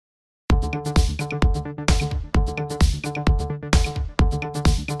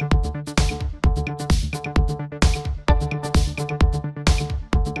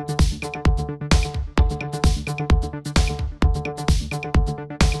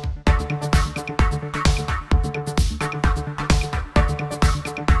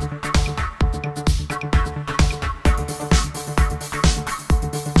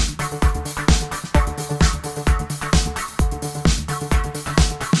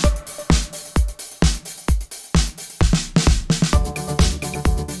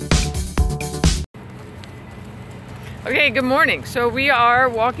Okay, good morning. So we are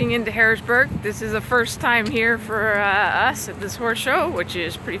walking into Harrisburg. This is the first time here for us at this horse show, which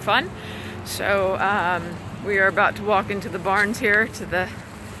is pretty fun. So we are about to walk into the barns here to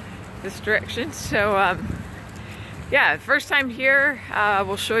this direction. So yeah, first time here.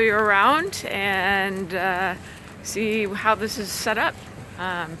 We'll show you around and see how this is set up.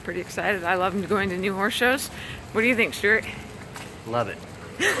 I'm pretty excited. I love going to new horse shows. What do you think, Stuart? Love it.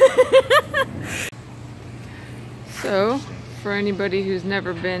 So, for anybody who's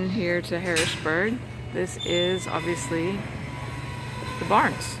never been here to Harrisburg, this is obviously the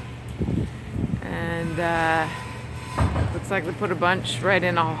barns. And looks like they put a bunch right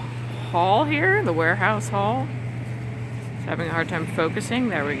in a hall here, the warehouse hall. It's having a hard time focusing.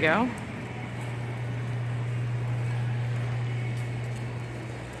 There we go.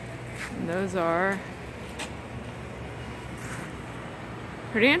 And those are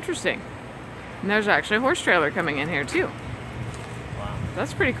pretty interesting. And there's actually a horse trailer coming in here too. Wow.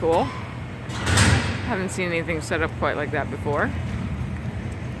 That's pretty cool. Haven't seen anything set up quite like that before.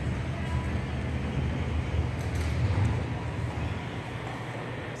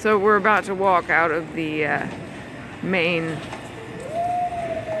 So we're about to walk out of the main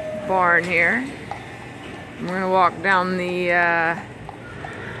barn here. We're gonna walk down the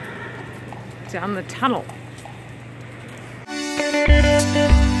tunnel.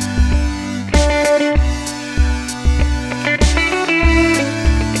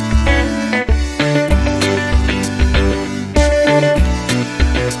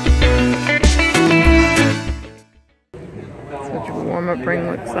 Warm-up ring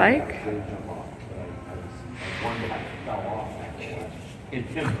looks like.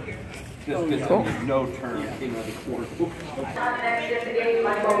 Cool. No turn. Next is 8,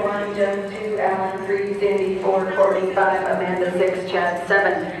 Michael 1, Joe 2, Alan 3, Cindy 4, 45, Amanda 6, Chad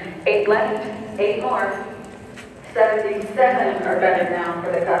 7. 8 left, 8 more. 77 are better now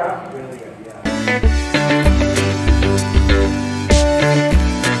for the cutoff.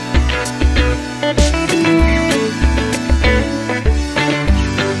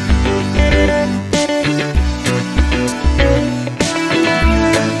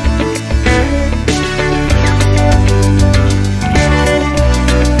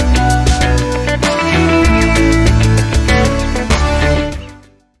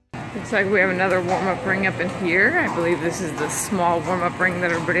 Looks like we have another warm-up ring up in here. I believe this is the small warm-up ring that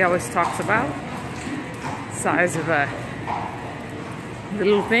everybody always talks about. Size of a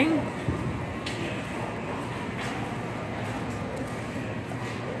little thing.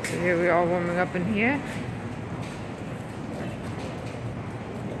 So here we are warming up in here.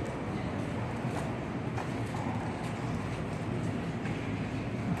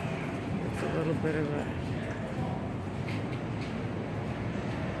 It's a little bit of a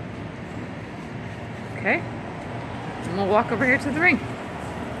okay, and we'll walk over here to the ring.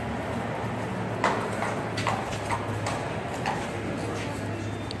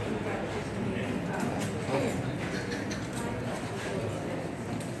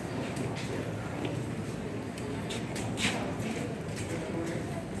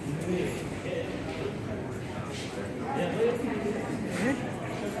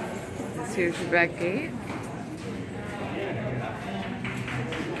 Here's your back gate.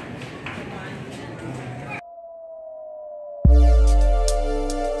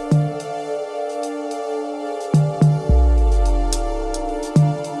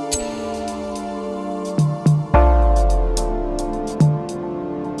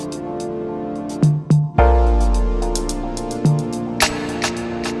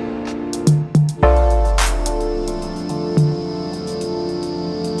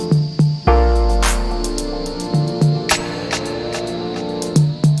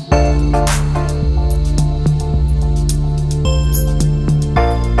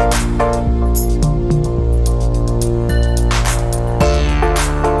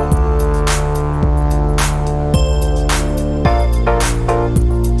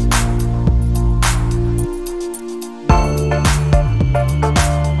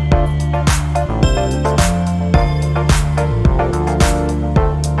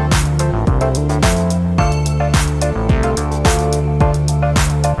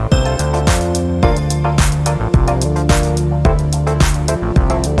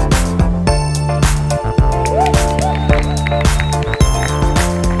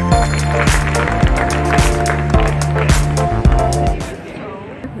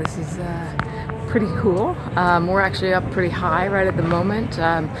 Pretty cool. We're actually up pretty high right at the moment.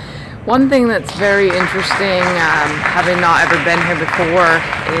 One thing that's very interesting, having not ever been here before,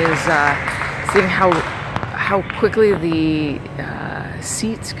 is seeing how quickly the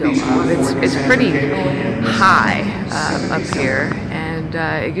seats go up. It's pretty high up here, and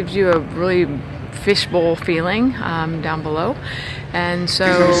it gives you a really fishbowl feeling down below. And so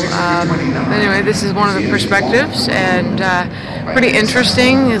anyway, this is one of the perspectives, and pretty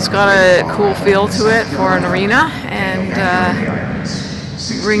interesting. It's got a cool feel to it for an arena, and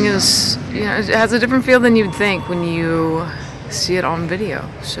ring is, you know, it has a different feel than you'd think when you see it on video.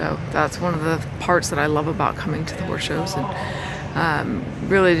 So that's one of the parts that I love about coming to the horse shows, and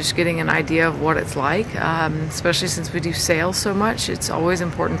really just getting an idea of what it's like, especially since we do sales so much. It's always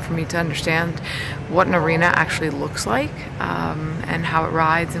important for me to understand what an arena actually looks like, and how it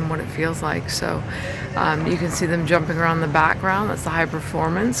rides and what it feels like. So you can see them jumping around the background. That's the high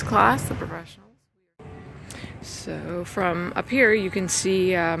performance class, the professionals. So from up here you can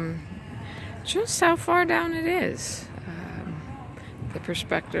see just how far down it is. The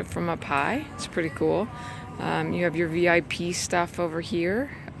perspective from up high, it's pretty cool. You have your VIP stuff over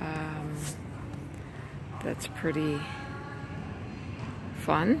here. That's pretty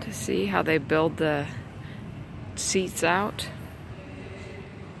fun to see how they build the seats out.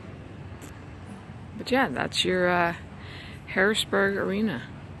 But yeah, that's your Harrisburg arena.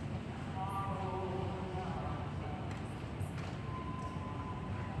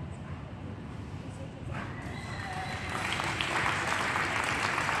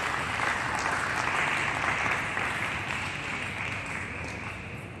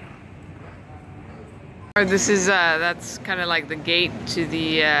 This is that's kind of like the gate to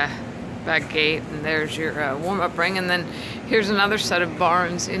the back gate, and there's your warm-up ring, and then here's another set of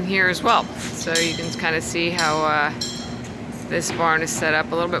barns in here as well. So you can kind of see how this barn is set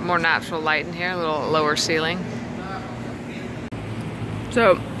up. A little bit more natural light in here, a little lower ceiling.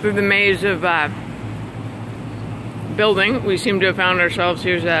 So through the maze of building, we seem to have found ourselves.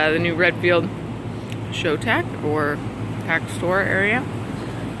 Here's the new Redfield Show Tack or tack store area.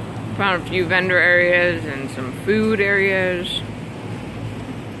 Found a few vendor areas and some food areas.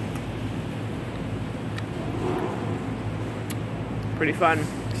 Pretty fun,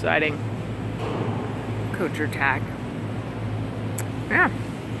 exciting. Coacher tack. Yeah,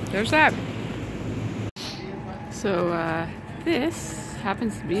 there's that. So this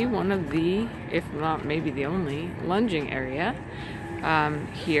happens to be one of the, if not maybe the only, lunging area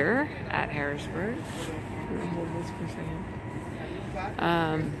here at Harrisburg. I'm gonna hold this for a second.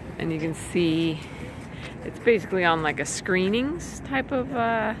 And you can see it's basically on like a screenings type of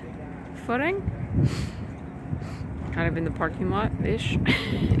footing, kind of in the parking lot-ish.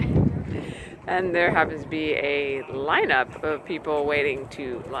 And there happens to be a lineup of people waiting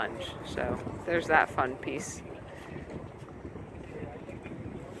to lunge. So there's that fun piece.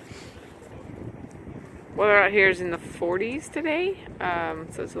 Weather out here is in the 40s today, so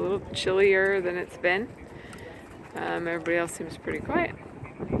it's a little chillier than it's been. Everybody else seems pretty quiet.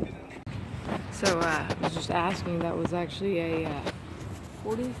 So I was just asking, that was actually a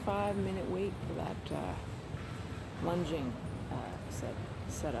 45-minute wait for that lunging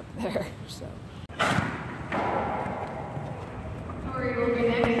set up there. So. Tori will be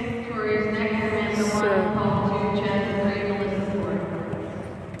next. Tori is next. Amanda 1, call 2, Chen,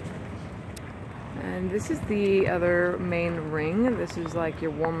 3, and this is the other main ring. This is like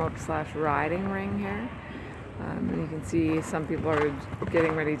your warm-up / riding ring here. And you can see some people are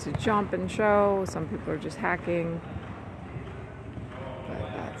getting ready to jump and show, some people are just hacking, but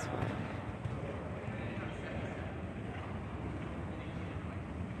that's fun.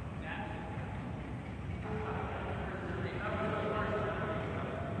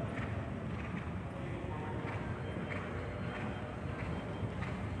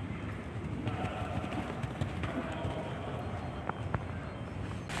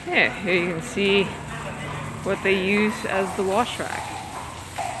 Yeah, here you can see what they use as the wash rack.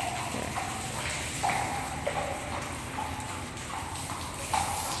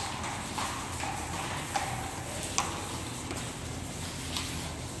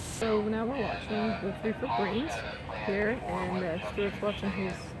 So now we're watching the 3 Foot Greens here, and Stuart's watching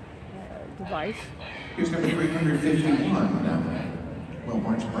his device. Here's number 351. Well,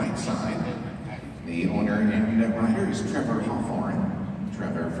 March bright side. The owner and rider is Trevor Hawthorne.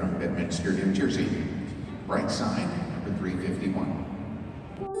 Trevor from Bedminster, New Jersey. Right side, number 351.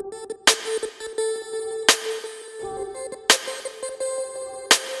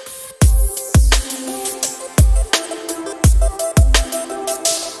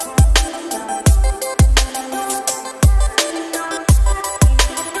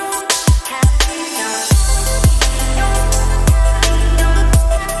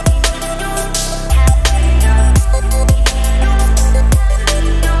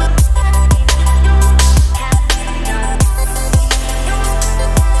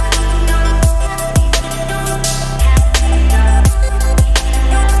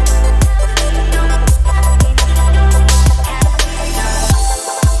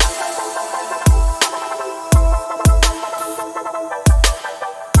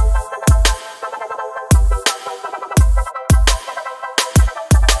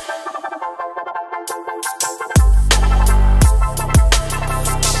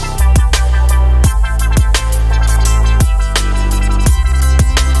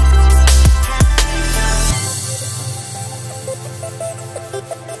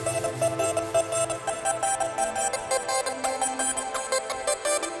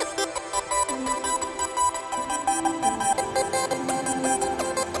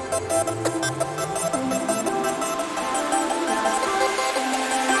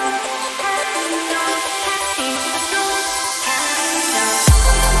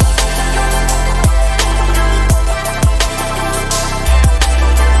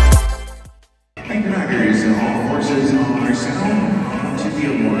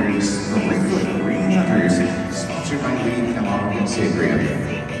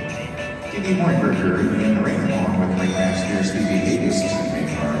 Kitty Hornberger and ran along with Ringmaster Stevie Davis to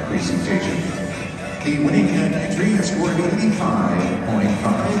make our presentation. The winning entry has scored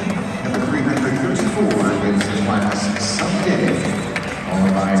 85.5. Number 334 wins the class Someday,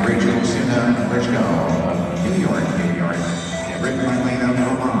 followed by Rachel Sina Rishko of New York, and written by Lena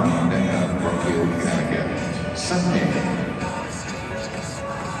Roman of Brookfield, Connecticut. Someday.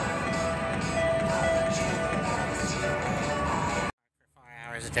 4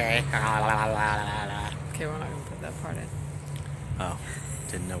 hours a day. Okay, we're not gonna put that part in. Oh,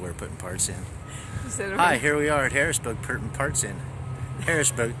 didn't know we were putting parts in. You said Hi, here we are at Harrisburg putting parts in.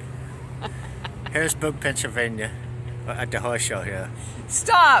 Harrisburg, Pennsylvania, at the horse show here.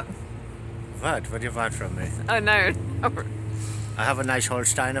 Stop! What? What do you want from me? Oh no. I have a nice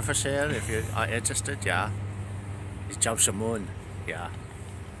Holsteiner for sale if you are interested, yeah. He jumps the moon, yeah.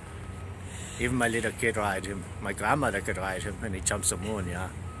 Even my little kid ride him. My grandmother could ride him and he jumps the moon, yeah.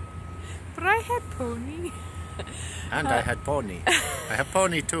 But I had pony. And I had pony. I have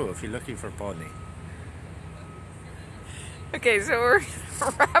pony too if you're looking for pony. Okay, so we're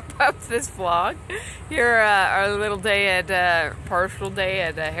gonna wrap up this vlog. Here, our little day at, partial day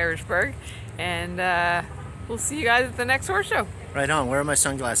at Harrisburg. And we'll see you guys at the next horse show. Right on, where are my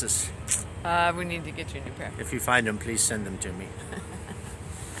sunglasses? We need to get you a new pair. If you find them, please send them to me.